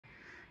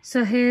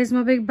So here's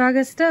my big bag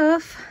of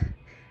stuff.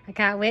 I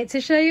can't wait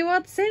to show you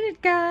what's in it,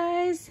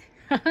 guys.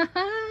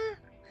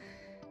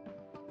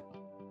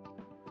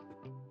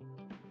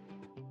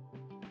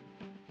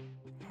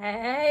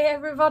 Hey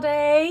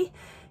everybody,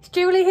 it's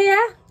Julie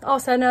here,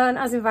 also known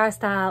as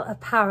Envirostyle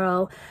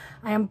Apparel.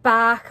 I am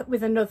back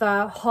with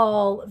another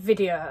haul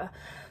video.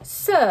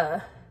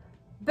 So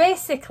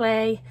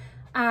basically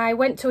I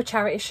went to a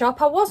charity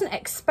shop. I wasn't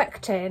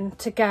expecting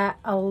to get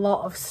a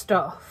lot of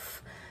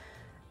stuff.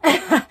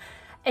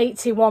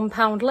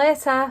 £81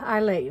 later I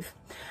leave.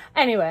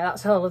 Anyway,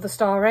 that's a whole other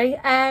story.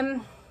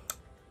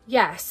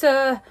 Yeah,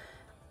 so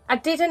I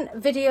didn't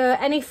video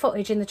any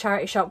footage in the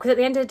charity shop because at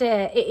the end of the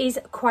day it is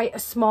quite a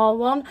small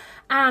one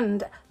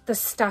and the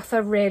staff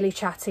are really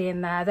chatty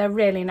in there. They're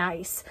really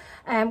nice.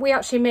 We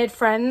actually made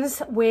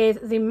friends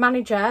with the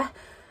manager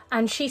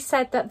and she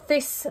said that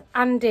this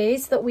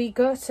Andy's that we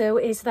go to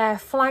is their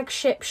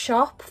flagship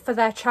shop for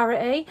their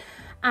charity,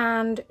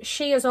 and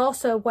she has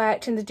also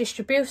worked in the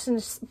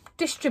distribution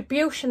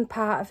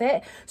part of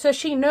it, so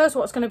she knows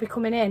what's going to be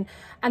coming in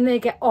and they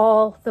get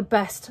all the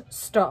best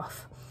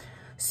stuff.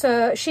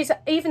 So she's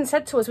even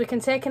said to us we can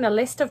take in a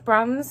list of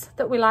brands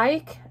that we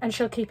like and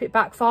she'll keep it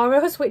back for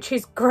us, which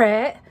is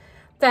great.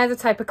 They're the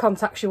type of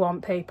contacts you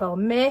want, people.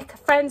 Make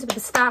friends with the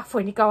staff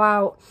when you go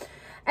out.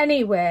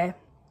 Anyway,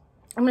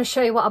 I'm going to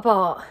show you what I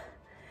bought.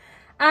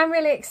 I'm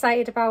really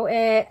excited about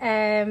it.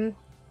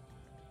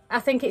 I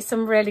think it's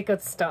some really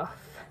good stuff.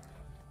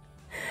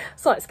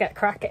 So let's get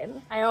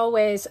cracking. I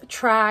always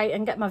try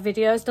and get my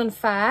videos done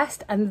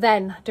first and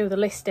then do the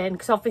listing,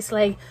 because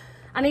obviously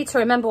I need to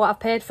remember what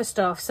I've paid for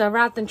stuff. So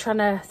rather than trying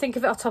to think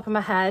of it off the top of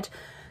my head,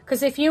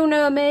 because if you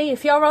know me,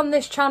 if you're on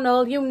this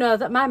channel, you know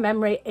that my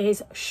memory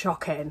is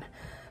shocking.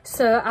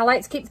 So I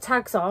like to keep the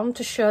tags on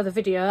to show the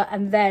video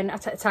and then I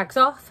take the tags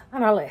off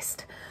and I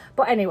list.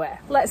 But anyway,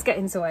 let's get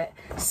into it.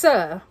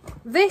 So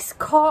this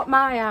caught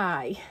my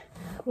eye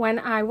when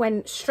I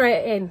went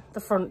straight in the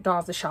front door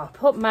of the shop.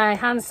 Put my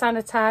hand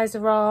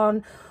sanitizer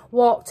on,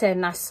 walked in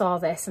and I saw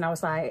this and I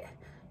was like,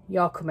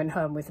 you're coming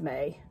home with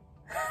me.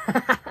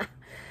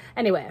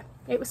 Anyway,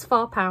 it was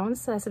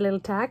 £4. There's a little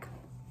tag.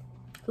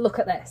 Look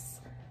at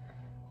this.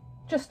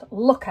 Just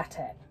look at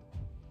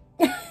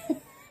it.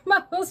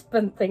 My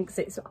husband thinks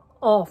it's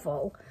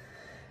awful.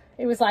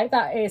 He was like,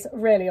 that is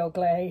really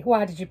ugly.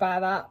 Why did you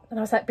buy that? And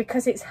I was like,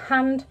 because it's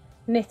hand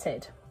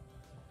knitted.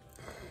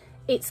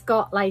 It's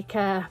got like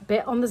a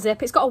bit on the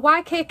zip. It's got a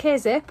YKK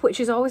zip, which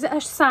is always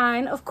a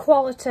sign of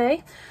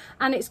quality.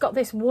 And it's got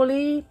this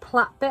woolly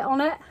plait bit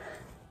on it.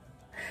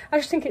 I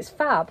just think it's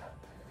fab.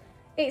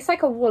 It's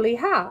like a woolly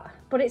hat,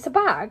 but it's a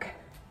bag.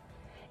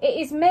 It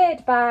is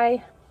made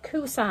by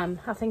Kusan,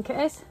 I think it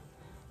is.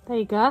 There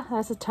you go,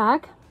 there's a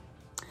tag.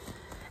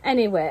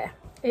 Anyway,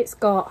 it's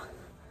got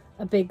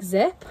a big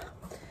zip.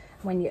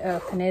 When you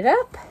open it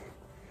up,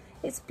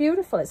 it's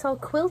beautiful. It's all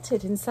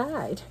quilted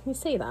inside. You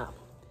see that?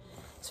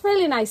 It's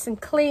really nice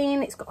and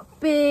clean. It's got a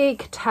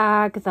big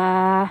tag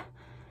there.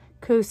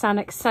 Kusan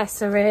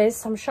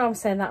accessories. I'm sure I'm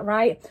saying that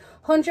right.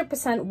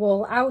 100%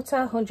 wool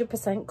outer,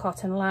 100%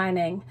 cotton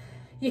lining.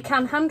 You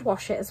can hand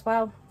wash it as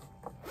well.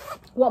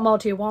 What more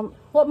do you want?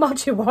 What more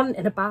do you want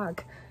in a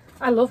bag?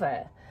 I love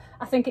it.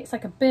 I think it's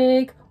like a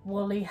big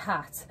woolly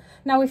hat.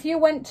 Now, if you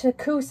went to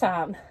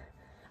Kusan,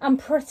 I'm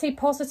pretty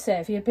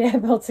positive you'd be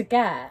able to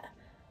get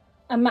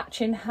a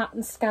matching hat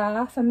and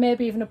scarf and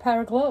maybe even a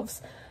pair of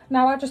gloves.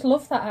 Now, I just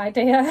love that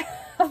idea.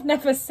 I've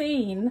never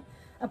seen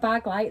a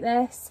bag like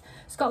this.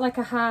 It's got like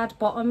a hard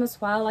bottom as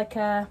well, like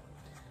a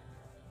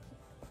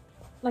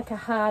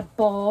hard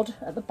board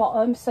at the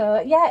bottom.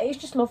 So yeah, it's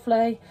just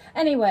lovely.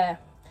 Anyway,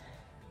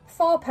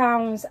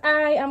 £4.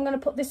 I am going to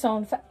put this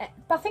on for,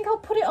 I think I'll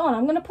put it on.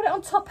 I'm going to put it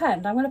on top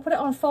end. I'm going to put it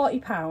on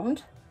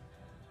 £40.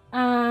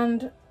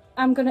 And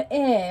I'm going to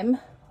aim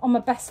on my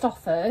best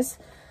offers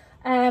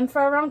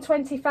for around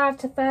 25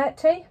 to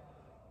 30.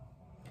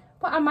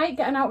 But I might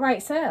get an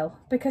outright sale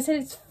because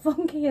it's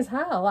funky as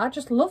hell. I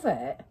just love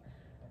it.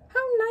 How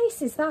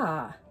nice is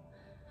that?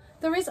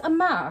 There is a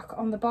mark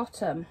on the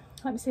bottom.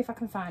 Let me see if I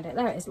can find it.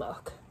 There it is,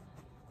 look.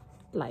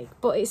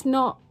 But it's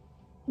not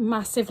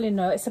massively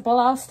noticeable.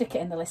 I'll stick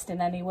it in the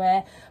listing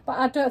anyway. But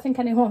I don't think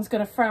anyone's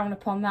going to frown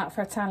upon that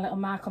for a tiny little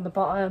mark on the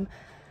bottom.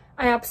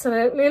 I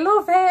absolutely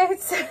love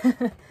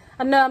it.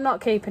 And no, I'm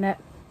not keeping it.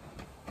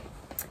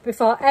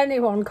 Before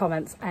anyone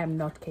comments, I am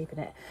not keeping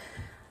it.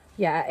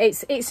 Yeah,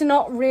 it's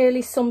not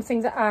really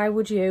something that I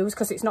would use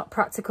because it's not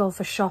practical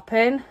for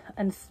shopping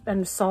and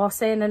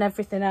sourcing and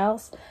everything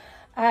else.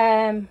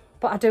 But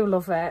I do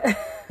love it.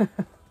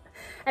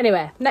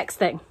 Anyway, next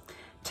thing.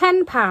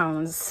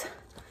 £10.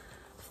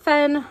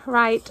 Fen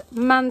Wright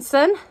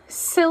Manson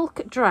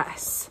silk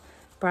dress.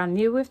 Brand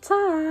new with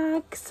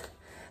tags.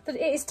 It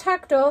is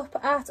tagged up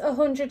at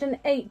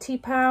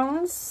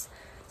 £180.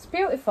 It's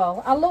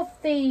beautiful. I love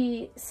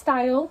the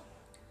style.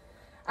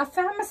 I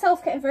found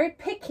myself getting very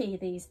picky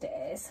these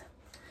days.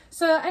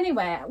 So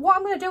anyway, what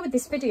I'm going to do with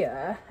this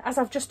video, as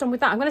I've just done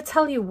with that, I'm going to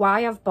tell you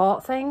why I've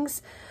bought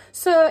things.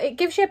 So it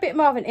gives you a bit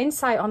more of an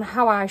insight on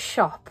how I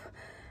shop.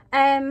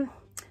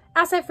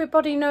 As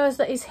everybody knows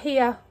that is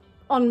here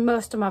on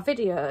most of my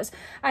videos,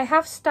 I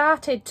have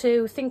started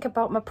to think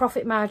about my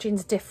profit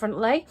margins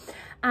differently,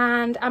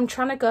 and I'm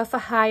trying to go for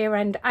higher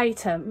end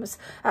items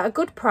at a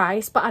good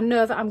price, but I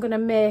know that I'm going to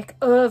make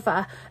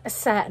over a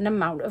certain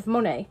amount of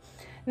money.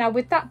 Now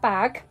with that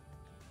bag,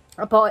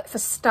 I bought it for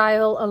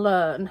style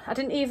alone. I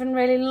didn't even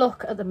really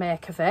look at the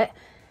make of it.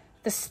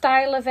 The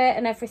style of it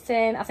and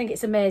everything, I think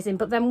it's amazing.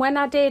 But then when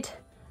I did,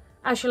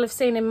 as you'll have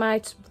seen in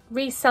my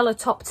reseller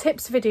top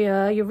tips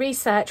video, you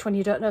research when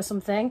you don't know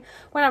something.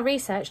 When I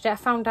researched it, I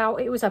found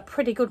out it was a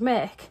pretty good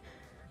make.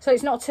 So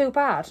it's not too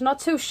bad, not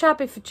too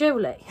shabby for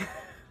Julie.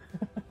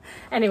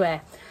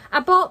 Anyway, I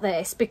bought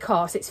this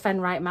because it's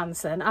Fenright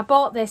Manson. I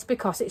bought this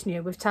because it's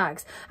new with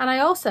tags. And I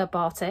also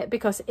bought it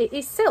because it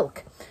is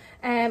silk.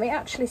 It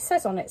actually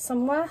says on it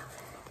somewhere.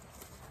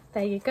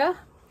 There you go.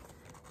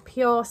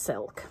 Pure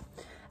silk.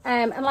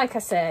 And like I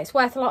say, it's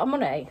worth a lot of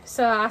money.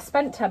 So I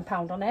spent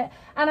 £10 on it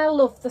and I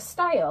love the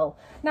style.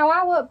 Now,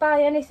 I won't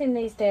buy anything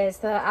these days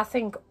that I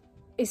think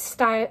is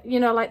style, you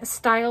know, like the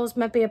styles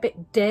maybe a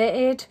bit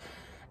dated.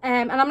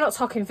 And I'm not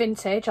talking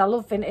vintage. I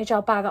love vintage.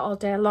 I'll buy that all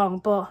day long.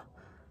 But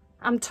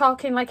I'm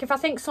talking like if I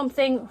think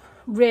something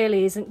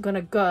really isn't going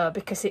to go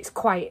because it's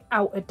quite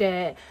out of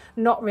date,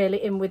 not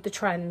really in with the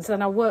trends,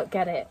 then I won't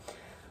get it.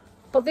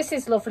 But this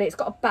is lovely. It's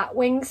got a bat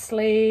wing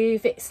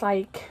sleeve. It's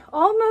like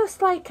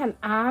almost like an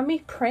army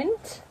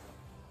print,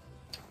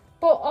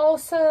 but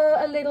also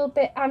a little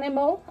bit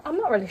animal. I'm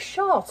not really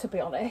sure, to be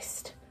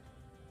honest.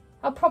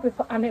 I'll probably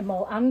put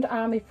animal and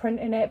army print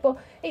in it, but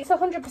it's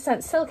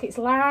 100% silk. It's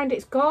lined.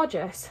 It's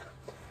gorgeous.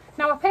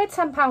 Now, I paid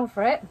 £10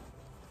 for it.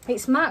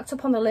 It's marked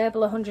up on the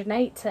label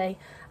 180.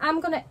 I'm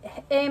going to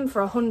aim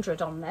for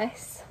 100 on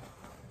this.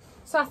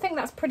 So I think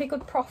that's pretty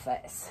good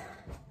profits.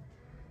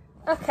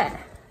 Okay,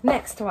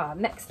 next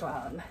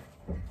one.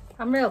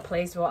 I'm real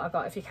pleased with what I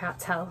got, if you can't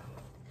tell.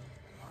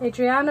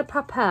 Adriana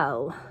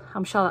Papel.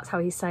 I'm sure that's how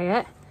you say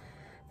it.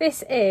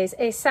 This is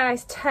a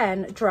size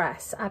 10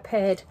 dress. I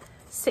paid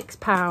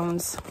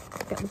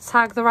 £6. Get the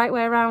tag the right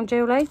way around,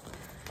 Julie.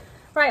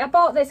 Right, I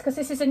bought this because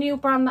this is a new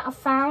brand that I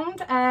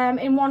found.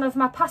 In one of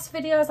my past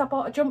videos, I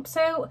bought a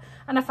jumpsuit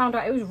and I found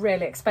out it was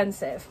really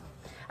expensive.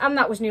 And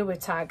that was new with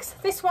tags.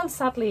 This one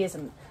sadly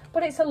isn't,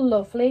 but it's a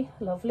lovely,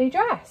 lovely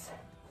dress.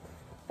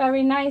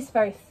 Very nice,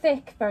 very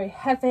thick, very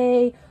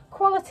heavy,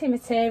 quality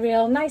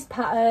material, nice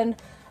pattern.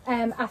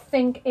 I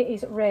think it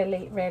is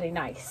really, really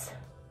nice.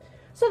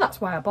 So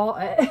that's why I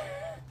bought it.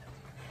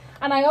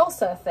 And I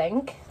also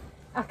think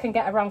I can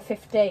get around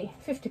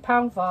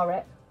 £50 for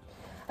it.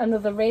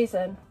 Another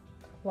reason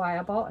why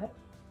I bought it.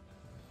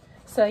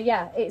 So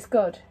yeah, it's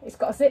good. It's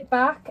got a zip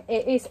back.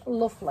 It is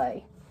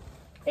lovely.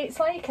 It's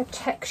like a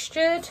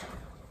textured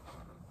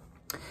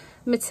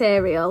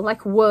material,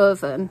 like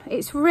woven.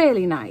 It's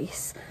really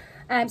nice.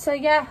 So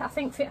yeah, I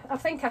think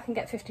I can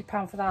get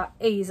 £50 for that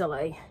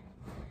easily.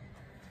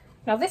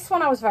 Now this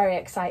one I was very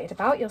excited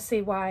about. You'll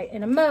see why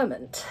in a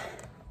moment.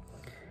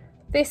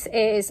 This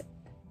was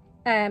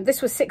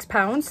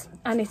 £6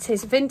 and it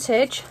is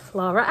vintage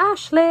Laura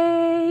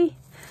Ashley.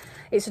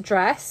 It's a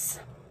dress.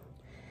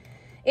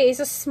 It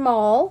is a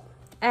small,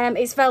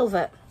 it's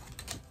velvet.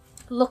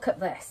 Look at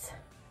this.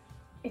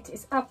 It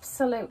is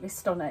absolutely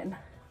stunning.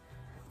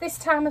 This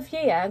time of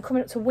year and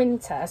coming up to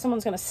winter,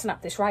 someone's going to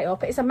snap this right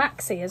up. It's a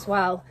maxi as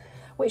well,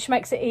 which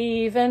makes it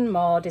even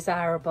more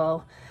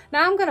desirable.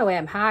 Now I'm going to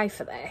aim high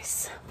for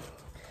this.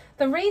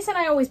 The reason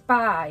I always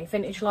buy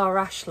vintage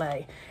Laura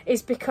Ashley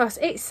is because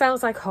it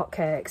sells like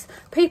hotcakes.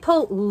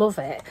 People love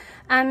it.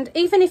 And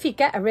even if you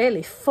get a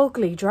really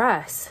fugly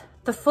dress,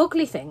 the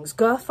fugly things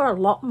go for a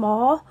lot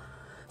more.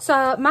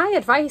 So my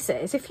advice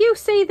is, if you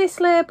see this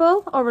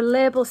label or a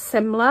label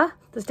similar,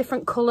 there's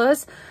different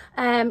colours,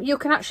 you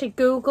can actually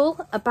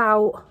Google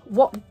about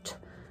what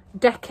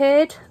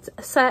decade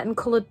certain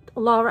coloured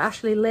Laura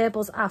Ashley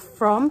labels are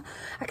from.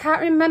 I can't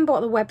remember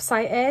what the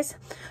website is,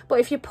 but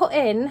if you put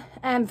in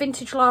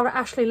vintage Laura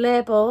Ashley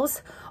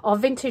labels or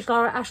vintage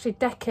Laura Ashley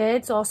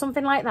decades or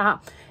something like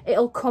that,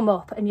 it'll come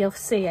up and you'll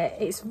see it.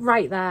 It's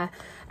right there.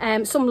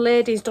 Some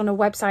lady's done a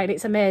website.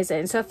 It's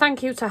amazing. So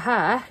thank you to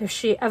her if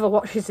she ever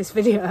watches this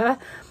video.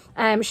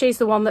 She's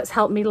the one that's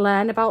helped me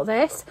learn about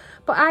this.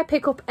 But I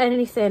pick up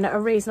anything at a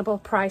reasonable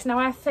price. Now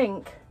I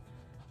think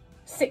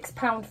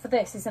 £6 for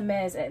this is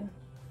amazing.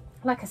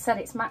 Like I said,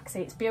 it's maxi,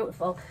 it's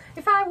beautiful.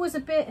 If I was a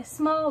bit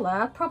smaller,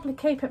 I'd probably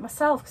keep it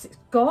myself because it's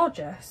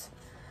gorgeous.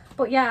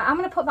 But yeah, I'm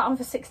going to put that on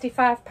for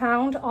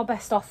 £65 or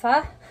best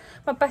offer.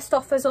 My best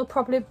offers will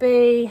probably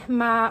be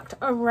marked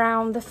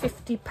around the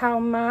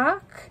 £50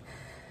 mark.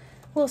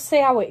 We'll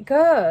see how it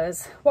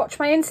goes. Watch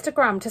my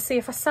Instagram to see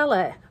if I sell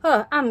it.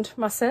 Oh, and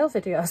my sale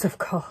videos, of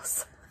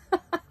course.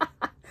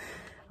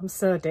 I'm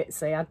so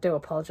ditzy, I do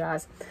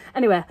apologise.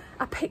 Anyway,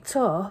 I picked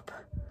up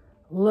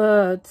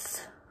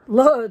loads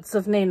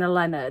of Nina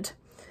Leonard.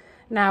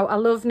 Now, I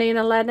love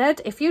Nina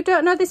Leonard. If you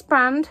don't know this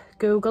brand,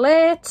 Google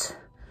it.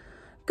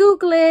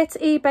 Google it,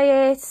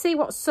 eBay it, see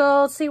what's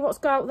sold, see what's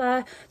got out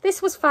there.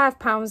 This was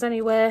 £5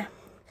 anyway.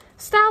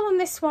 Style on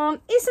this one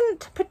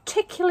isn't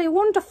particularly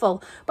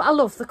wonderful, but I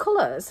love the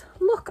colours.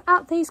 Look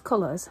at these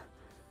colours.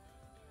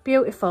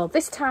 Beautiful.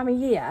 This time of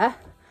year,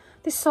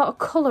 this sort of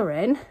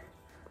colouring,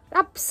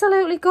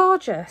 absolutely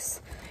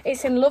gorgeous.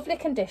 It's in lovely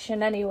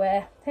condition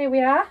anyway. Here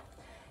we are.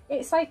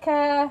 It's like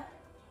a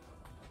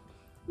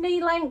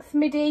knee length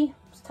midi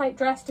type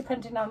dress,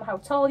 depending on how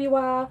tall you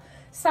are.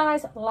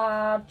 Size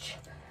large.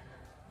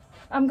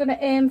 I'm going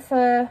to aim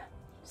for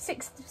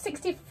 50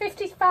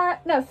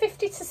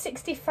 to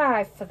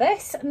 65 for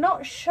this.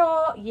 Not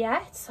sure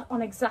yet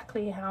on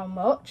exactly how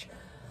much,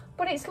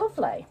 but it's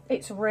lovely.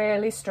 It's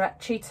really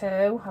stretchy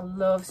too. I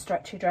love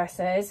stretchy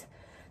dresses.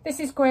 This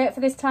is great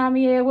for this time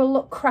of year. Will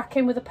look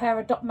cracking with a pair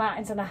of Doc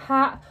Martens and a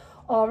hat,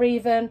 or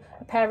even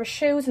a pair of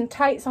shoes and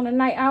tights on a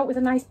night out with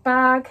a nice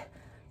bag.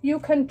 You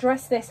can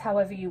dress this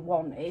however you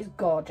want. It is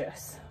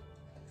gorgeous.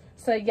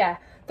 So yeah,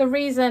 the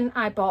reason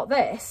I bought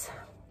this,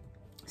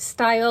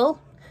 style,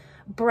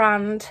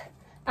 brand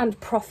and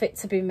profit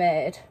to be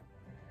made.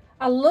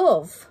 I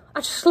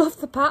just love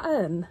the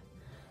pattern.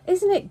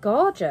 Isn't it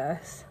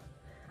gorgeous?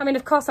 I mean,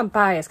 of course I'm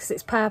biased because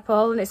it's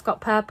purple and it's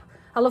got purple.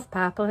 I love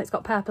purple and it's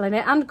got purple in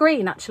it, and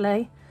green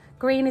actually.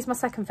 Green is my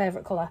second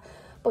favourite colour.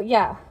 But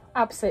yeah,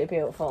 absolutely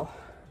beautiful.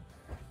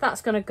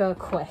 That's going to go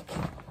quick,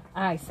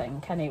 I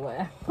think,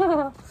 anyway.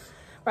 Right,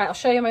 I'll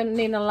show you my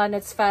Nina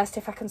Leonard's first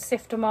if I can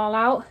sift them all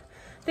out.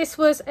 This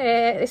was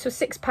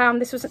 £6.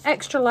 This was an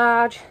extra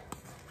large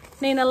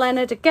Nina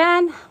Leonard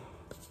again.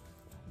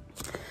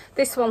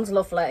 This one's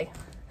lovely.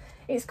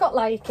 It's got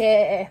like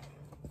a,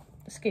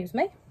 excuse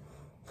me,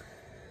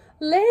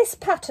 lace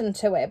pattern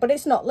to it, but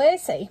it's not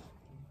lacy.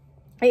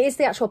 It is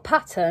the actual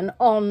pattern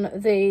on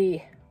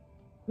the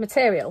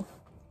material.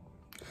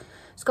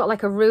 It's got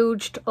like a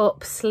rouged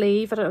up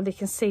sleeve. I don't know if you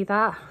can see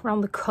that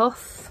around the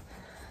cuff.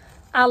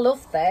 I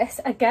love this.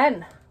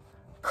 Again,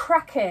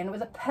 cracking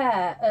with a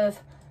pair of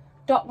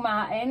Doc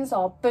Martens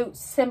or boots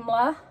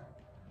similar,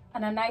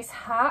 and a nice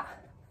hat,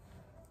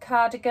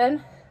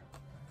 cardigan.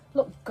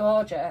 Look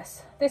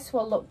gorgeous. This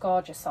will look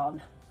gorgeous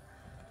on.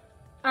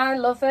 I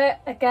love it.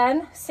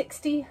 Again,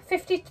 50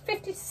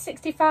 to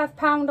 65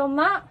 pound on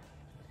that.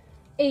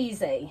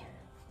 Easy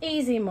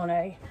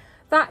money.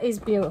 That is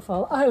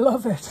beautiful. I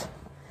love it.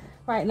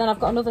 Right, and then I've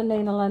got another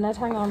Nina Leonard.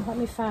 Hang on, let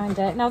me find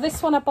it. Now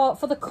this one I bought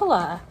for the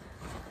colour.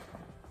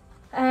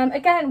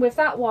 Again, with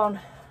that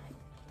one,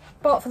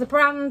 bought for the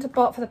brand,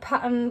 bought for the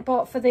pattern,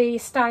 bought for the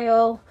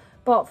style,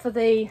 bought for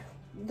the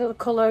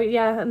colour,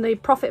 yeah, and the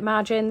profit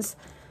margins.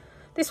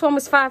 This one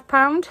was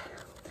 £5.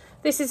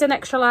 This is an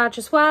extra large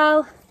as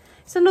well.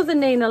 It's another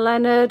Nina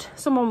Leonard.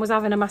 Someone was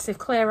having a massive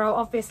clear out,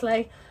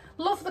 obviously.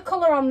 Love the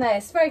colour on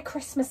this, very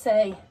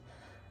Christmassy.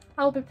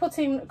 I'll be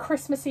putting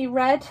Christmassy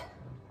red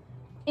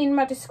in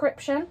my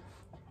description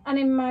and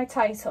in my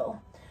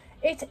title.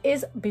 It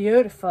is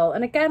beautiful.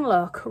 And again,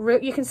 look,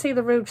 you can see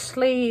the ruched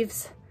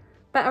sleeves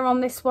better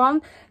on this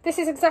one. This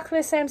is exactly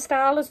the same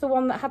style as the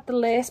one that had the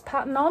lace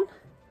pattern on.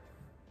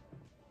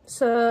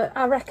 So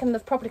I reckon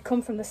they've probably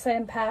come from the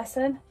same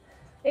person.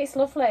 It's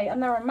lovely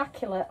and they're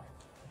immaculate.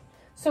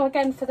 So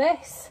again, for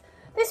this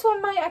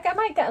one I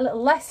might get a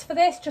little less for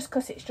this just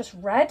because it's just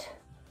red.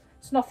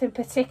 It's nothing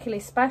particularly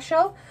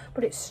special,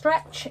 but it's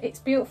stretch, it's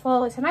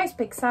beautiful, it's a nice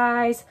big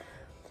size.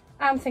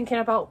 I'm thinking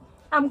about,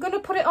 I'm going to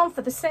put it on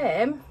for the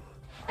same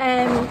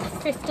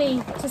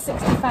 50 to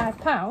 65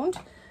 pound,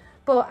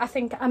 but I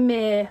think I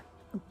may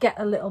get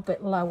a little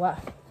bit lower.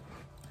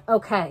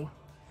 Okay,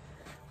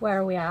 where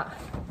are we at?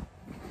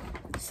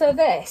 So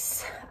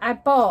this I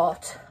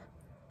bought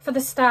for the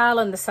style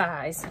and the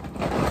size.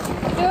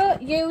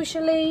 Don't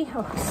usually,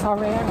 oh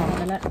sorry, hang on a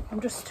minute,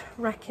 I'm just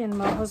wrecking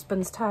my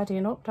husband's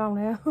tidying up down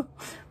here.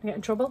 I get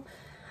in trouble.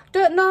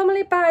 Don't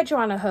normally buy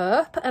Joanna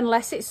Hope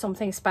unless it's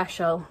something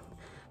special,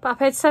 but I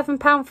paid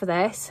 £7 for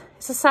this.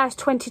 It's a size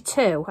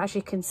 22, as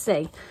you can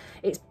see.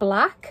 It's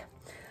black,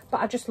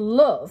 but I just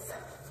love,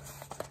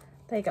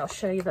 there you go, I'll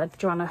show you the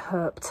Joanna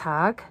Hope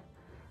tag.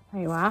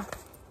 There you are.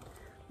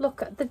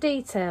 Look at the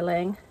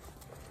detailing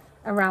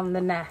around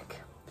the neck.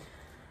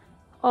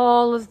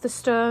 All of the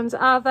stones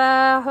are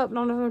there. I hope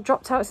none of them have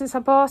dropped out since I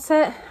bought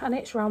it. And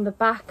it's around the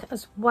back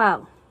as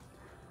well.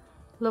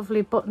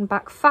 Lovely button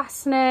back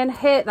fastening.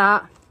 Hate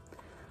that.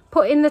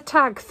 Putting the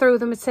tag through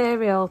the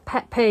material.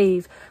 Pet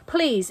peeve.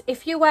 Please,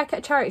 if you work at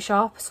a charity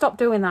shop, stop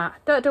doing that.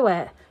 Don't do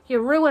it.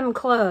 You ruin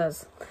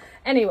clothes.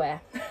 Anyway.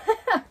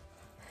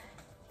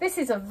 This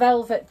is a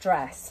velvet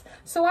dress.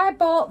 So I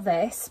bought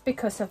this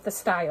because of the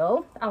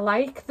style. I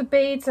like the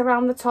beads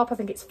around the top. I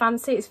think it's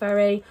fancy. It's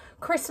very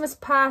Christmas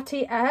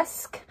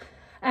party-esque.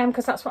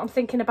 Because that's what I'm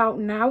thinking about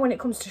now when it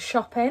comes to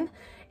shopping.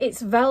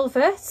 It's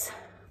velvet.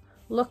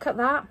 Look at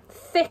that.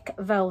 Thick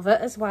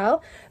velvet as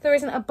well. There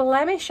isn't a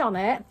blemish on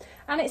it.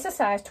 And it's a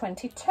size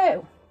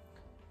 22.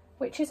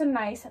 Which is a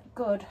nice,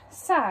 good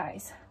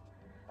size.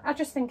 I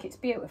just think it's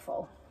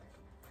beautiful.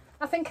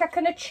 I think I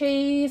can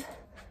achieve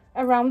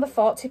around the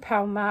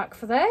 £40 mark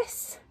for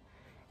this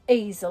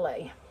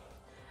easily,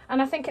 and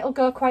I think it'll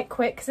go quite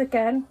quick because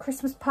again,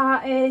 Christmas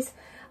parties.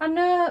 I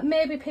know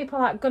maybe people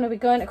aren't going to be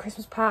going to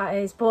Christmas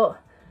parties, but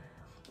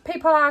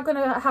people are going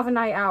to have a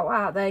night out,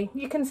 aren't they?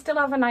 You can still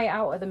have a night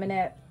out at the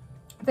minute.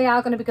 They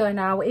are going to be going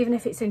out even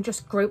if it's in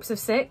just groups of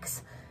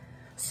 6.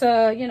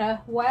 So, you know,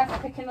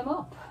 worth picking them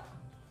up.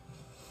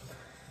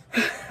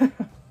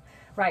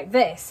 Right,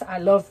 this, I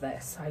love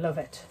this. I love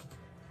it.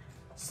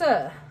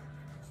 So,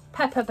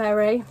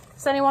 Pepperberry.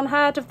 Has anyone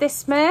heard of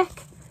this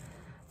make?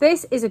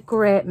 This is a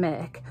great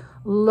make.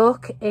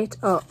 Look it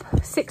up.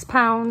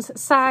 £6,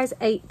 size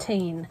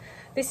 18.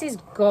 This is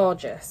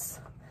gorgeous.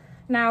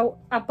 Now,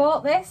 I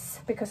bought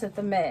this because of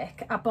the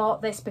make. I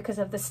bought this because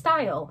of the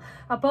style.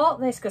 I bought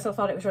this because I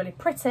thought it was really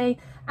pretty.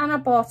 And I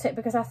bought it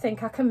because I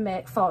think I can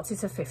make £40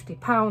 to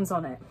 £50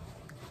 on it.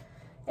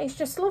 It's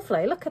just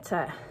lovely. Look at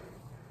it.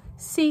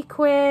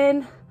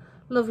 Sequin,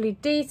 lovely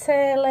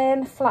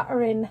detailing,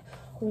 flattering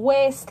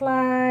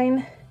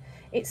waistline.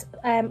 It's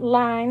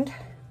lined.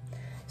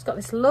 It's got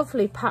this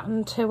lovely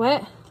pattern to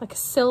it, like a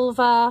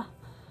silver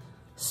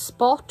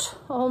spot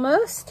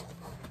almost.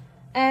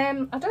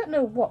 I don't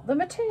know what the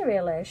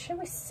material is. Shall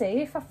we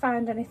see if I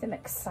find anything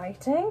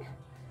exciting?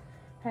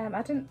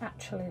 I didn't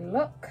actually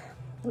look.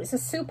 It's a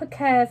super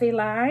curvy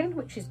line,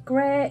 which is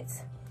great.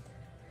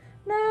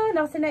 No,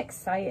 nothing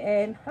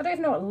exciting. I don't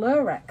even know what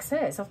Lurex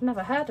is. I've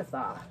never heard of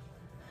that.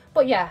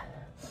 But yeah,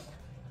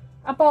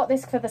 I bought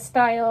this for the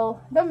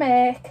style, the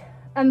make,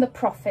 and the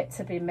profit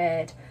to be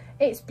made.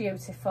 It's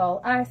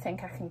beautiful. I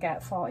think I can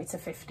get 40 to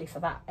 50 for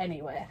that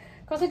anyway,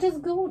 because it is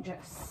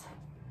gorgeous.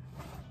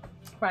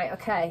 Right,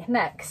 okay,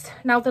 next.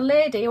 Now, the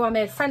lady who I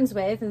made friends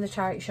with in the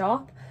charity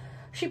shop,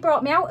 she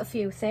brought me out a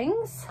few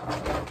things.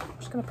 I'm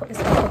just going to put this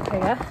back up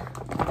here.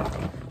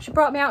 She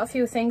brought me out a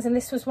few things, and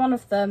this was one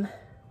of them.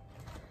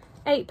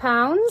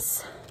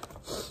 £8.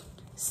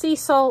 Sea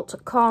Salt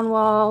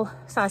Cornwall,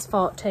 size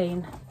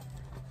 14.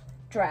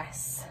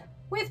 Dress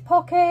with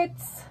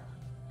pockets.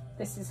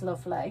 This is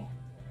lovely.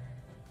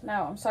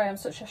 Now, I'm sorry, I'm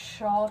such a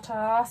short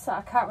ass that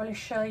I can't really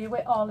show you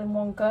it all in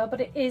one go, but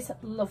it is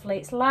lovely.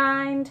 It's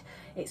lined,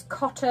 it's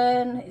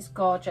cotton, it's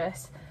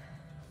gorgeous.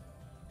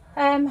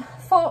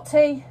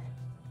 £40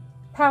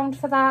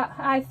 for that,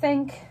 I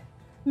think.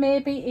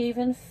 Maybe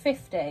even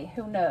 50,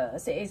 who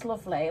knows. It is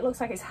lovely. It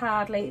looks like it's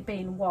hardly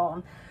been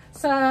worn.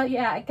 So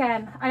yeah,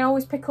 again, I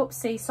always pick up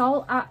sea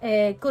salt at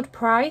a good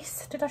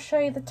price. Did I show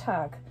you the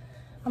tag?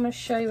 I'm going to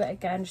show you it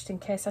again just in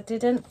case I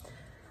didn't.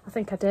 I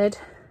think I did.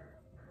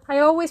 I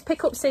always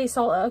pick up sea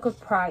salt at a good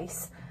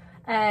price.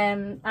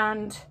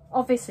 And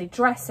obviously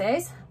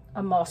dresses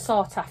are more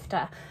sought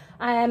after.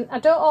 I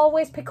don't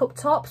always pick up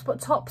tops,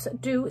 but tops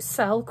do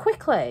sell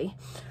quickly.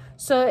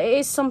 So it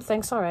is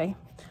something, sorry,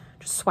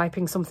 just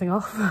swiping something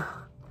off.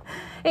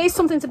 It is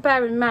something to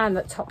bear in mind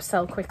that tops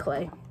sell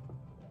quickly.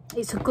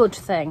 It's a good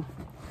thing.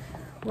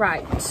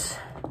 Right.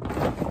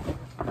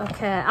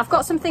 Okay, I've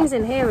got some things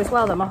in here as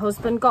well that my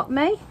husband got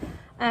me.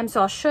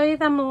 So I'll show you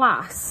them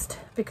last,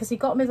 because he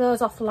got me those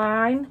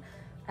offline,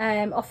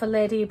 off a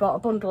lady he bought a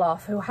bundle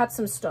off who had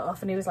some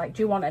stuff, and he was like,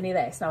 do you want any of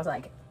this? And I was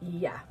like,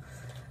 yeah.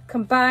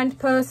 Combined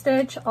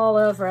postage all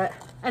over it.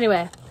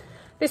 Anyway,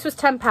 this was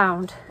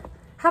 £10.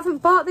 Haven't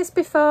bought this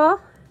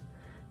before.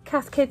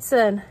 Cath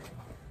Kidston.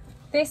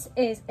 This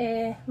is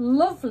a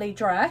lovely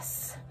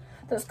dress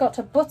that's got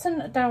a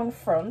button down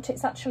front.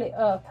 It's actually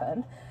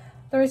open.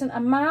 There isn't a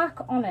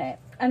mark on it,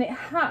 and it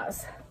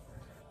has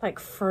like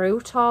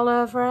fruit all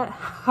over it.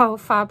 How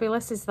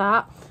fabulous is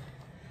that?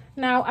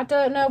 Now, I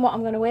don't know what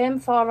I'm going to aim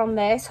for on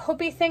this.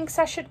 Hubby thinks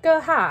I should go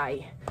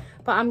high,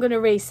 but I'm going to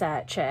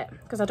research it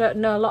because I don't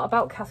know a lot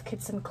about Cath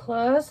Kidston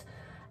clothes.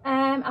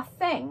 I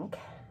think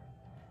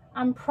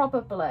I'm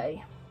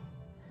probably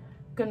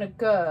going to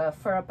go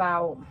for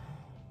about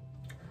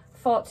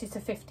 £40 to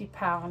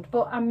 £50,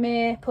 but I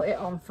may put it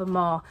on for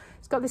more.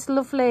 It's got this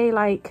lovely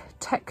like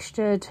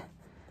textured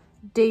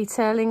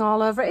detailing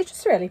all over it. It's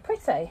just really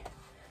pretty.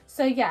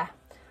 So yeah,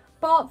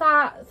 bought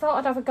that, thought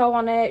I'd have a go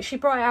on it. She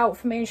brought it out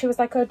for me and she was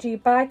like, oh, do you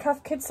buy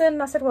Cath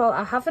Kidston? I said, well,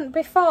 I haven't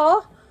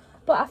before,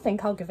 but I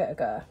think I'll give it a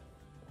go.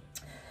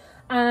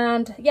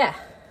 And yeah,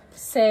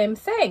 same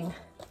thing.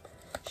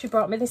 She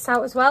brought me this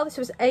out as well. This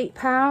was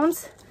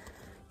 £8.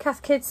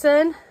 Cath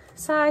Kidston,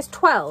 size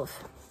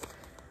 12.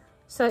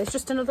 So it's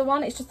just another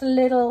one. It's just a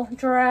little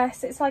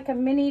dress. It's like a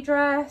mini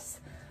dress.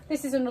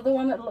 This is another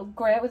one that looked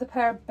great with a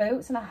pair of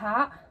boots and a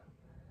hat.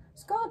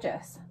 It's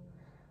gorgeous.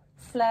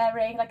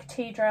 Flaring, like a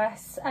tea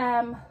dress.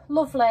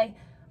 Lovely.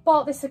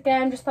 Bought this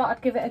again, just thought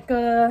I'd give it a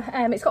go.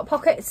 It's got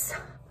pockets.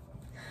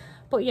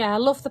 But yeah, I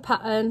love the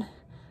pattern.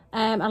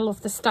 I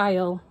love the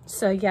style.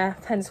 So yeah,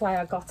 hence why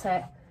I got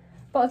it.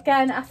 But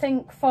again, I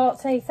think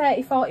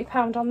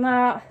 £40 on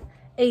that.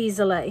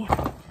 Easily.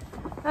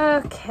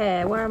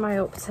 Okay, where am I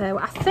up to?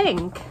 I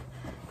think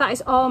that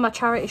is all my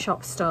charity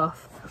shop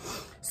stuff.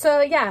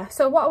 So yeah,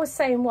 so what I was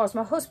saying was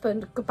my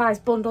husband buys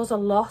bundles a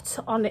lot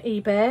on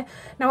eBay.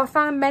 Now I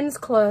find men's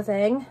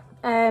clothing,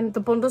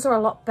 the bundles are a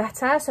lot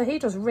better, so he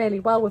does really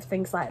well with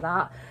things like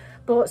that.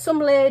 But some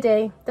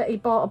lady that he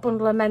bought a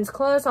bundle of men's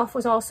clothes off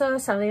was also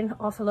selling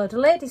off a load of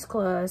ladies'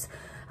 clothes.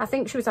 I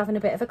think she was having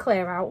a bit of a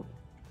clear out.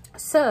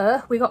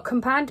 So we got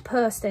combined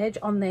postage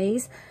on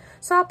these.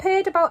 So I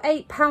paid about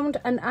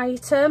 £8 an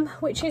item,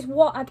 which is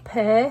what I'd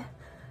pay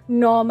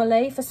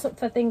normally for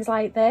things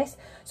like this.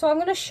 So I'm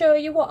going to show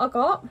you what I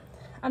got.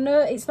 I know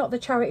it's not the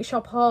charity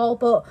shop haul,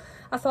 but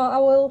I thought I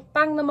will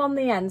bang them on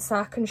the end so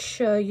I can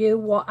show you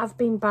what I've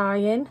been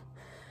buying.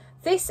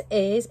 This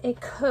is a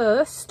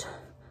cursed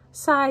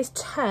size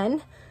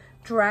 10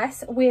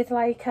 dress with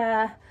like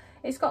a,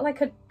 it's got like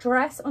a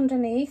dress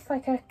underneath,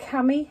 like a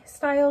cami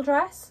style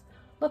dress.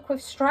 Look,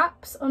 with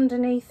straps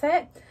underneath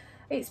it.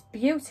 It's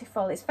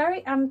beautiful. It's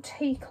very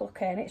antique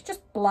looking. It's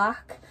just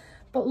black,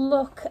 but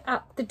look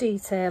at the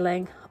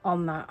detailing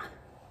on that.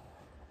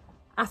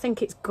 I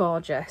think it's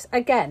gorgeous.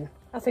 Again,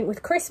 I think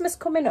with Christmas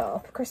coming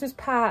up, Christmas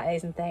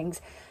parties and things,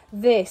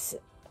 this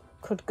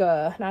could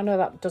go. Now I know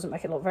that doesn't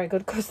make it look very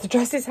good because the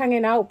dress is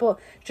hanging out, but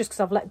just because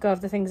I've let go of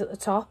the things at the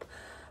top.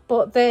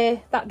 But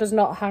that does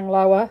not hang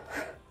lower.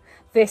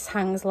 This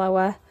hangs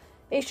lower.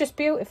 It's just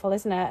beautiful,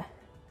 isn't it?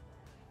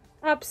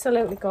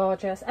 Absolutely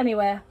gorgeous.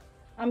 Anyway,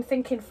 I'm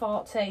thinking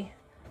 40,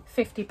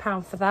 50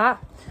 pound for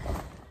that.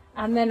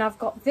 And then I've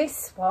got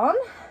this one,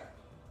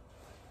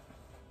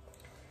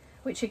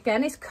 which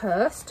again is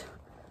cursed,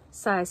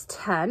 size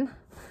 10.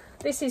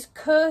 This is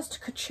cursed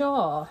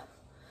couture.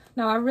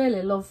 Now I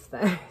really love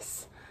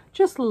this.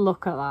 Just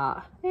look at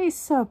that. It's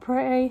so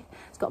pretty.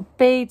 It's got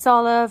beads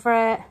all over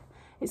it.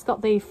 It's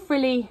got the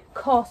frilly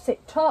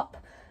corset top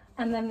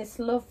and then this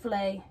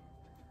lovely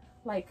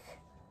like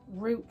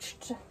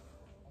ruched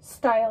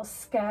style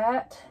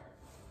skirt.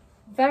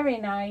 Very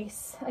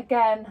nice.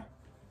 Again,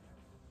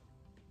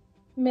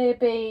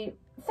 maybe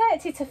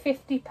 30 to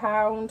 50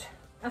 pound.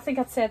 I think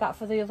I'd say that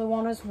for the other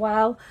one as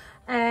well.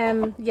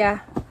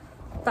 Yeah,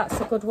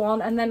 that's a good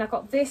one. And then I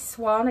got this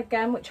one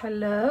again, which I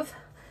love.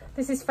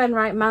 This is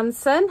Fenright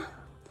Manson,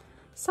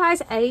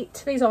 size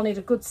 8. These all need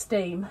a good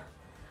steam,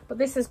 but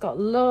this has got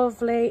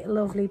lovely,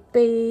 lovely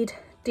bead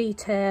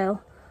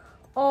detail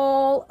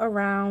all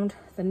around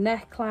the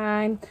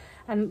neckline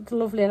and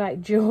lovely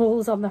like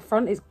jewels on the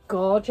front. It's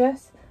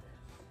gorgeous.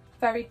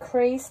 Very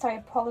creased, I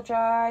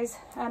apologise.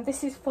 And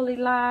this is fully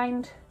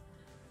lined.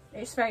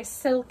 It's very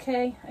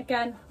silky.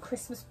 Again,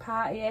 Christmas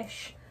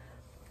party-ish.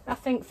 I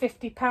think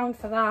 £50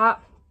 for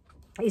that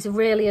is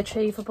really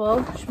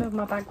achievable. Just move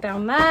my bag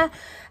down there.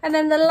 And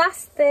then the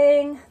last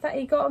thing that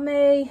he got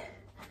me,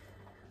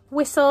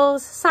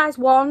 whistles, size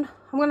 1.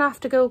 I'm going to have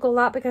to Google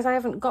that because I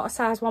haven't got a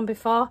size 1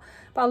 before.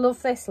 But I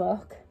love this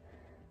look.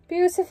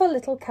 Beautiful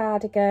little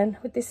cardigan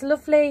with this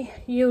lovely,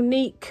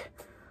 unique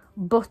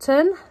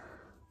button.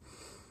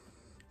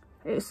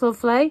 It's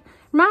lovely.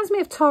 Reminds me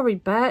of Tory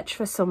Burch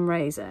for some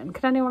reason.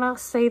 Can anyone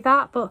else see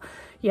that? But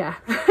yeah,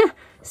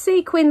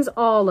 sequins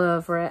all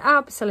over it.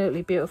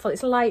 Absolutely beautiful.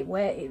 It's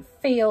lightweight. It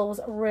feels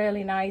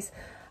really nice.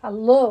 I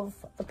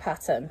love the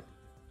pattern.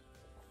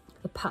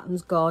 The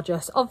pattern's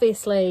gorgeous.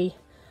 Obviously,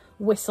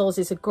 Whistles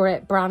is a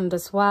great brand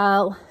as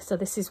well. So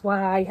this is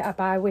why I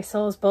buy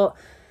Whistles. But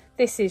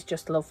this is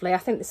just lovely. I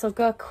think this will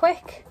go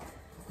quick.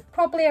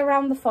 Probably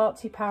around the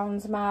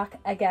 £40 mark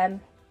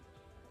again.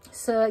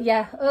 So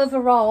yeah,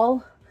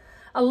 overall,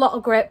 a lot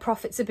of great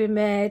profits have been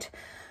made.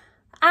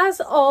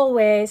 As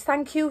always,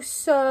 thank you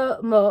so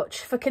much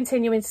for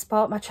continuing to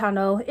support my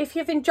channel. If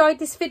you've enjoyed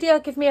this video,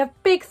 give me a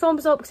big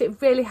thumbs up because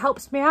it really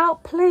helps me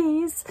out,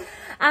 please.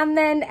 And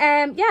then,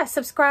 yeah,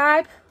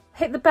 subscribe,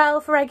 hit the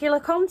bell for regular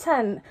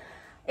content.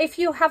 If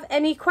you have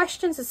any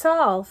questions at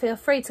all, feel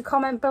free to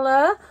comment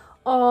below,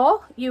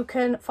 or you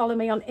can follow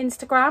me on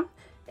Instagram.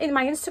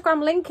 My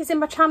Instagram link is in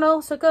my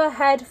channel, so go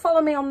ahead,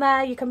 follow me on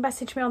there. You can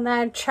message me on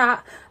there and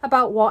chat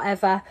about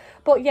whatever.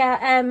 But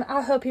yeah,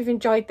 I hope you've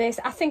enjoyed this.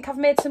 I think I've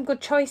made some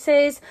good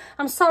choices.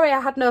 I'm sorry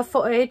I had no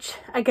footage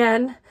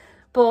again,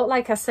 but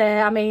like I say,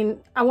 I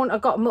mean, I wouldn't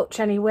have got much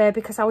anyway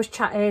because I was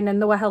chatting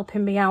and they were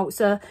helping me out,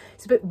 so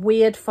it's a bit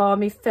weird for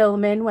me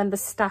filming when the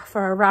staff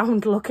are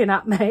around looking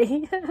at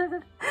me.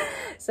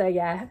 So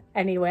yeah,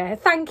 anyway,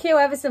 thank you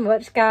ever so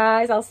much,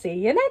 guys. I'll see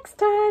you next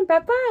time. Bye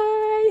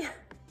bye.